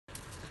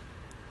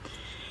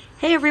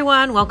Hey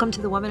everyone, welcome to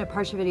the 1 Minute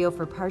Parsha video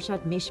for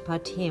Parshat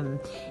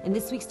Mishpatim. In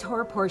this week's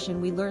Torah portion,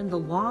 we learn the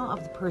law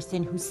of the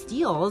person who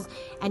steals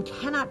and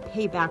cannot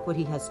pay back what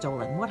he has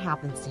stolen. What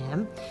happens to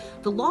him?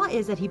 The law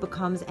is that he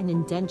becomes an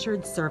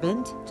indentured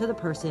servant to the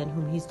person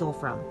whom he stole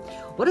from.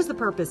 What is the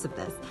purpose of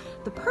this?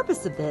 The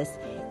purpose of this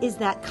is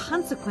that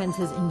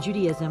consequences in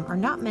Judaism are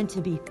not meant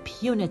to be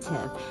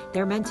punitive.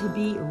 They're meant to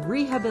be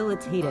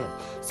rehabilitative.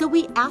 So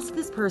we ask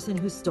this person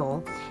who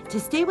stole to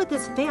stay with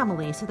this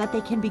family so that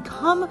they can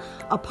become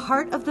a part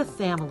of the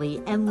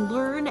family and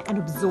learn and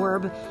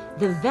absorb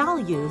the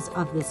values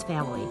of this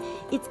family.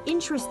 It's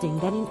interesting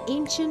that in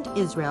ancient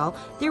Israel,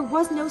 there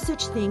was no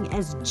such thing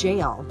as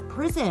jail,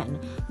 prison.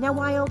 Now,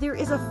 while there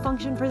is a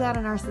function for that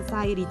in our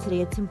society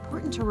today, it's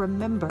important to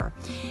remember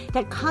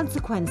that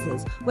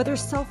consequences, whether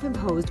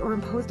self-imposed or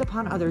imposed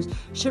upon others,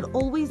 should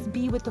always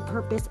be with the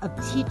purpose of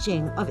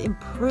teaching, of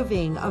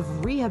improving,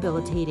 of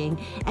rehabilitating,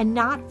 and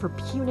not for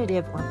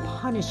punitive or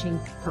punishing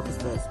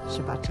purposes.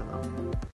 Shabbat Shalom.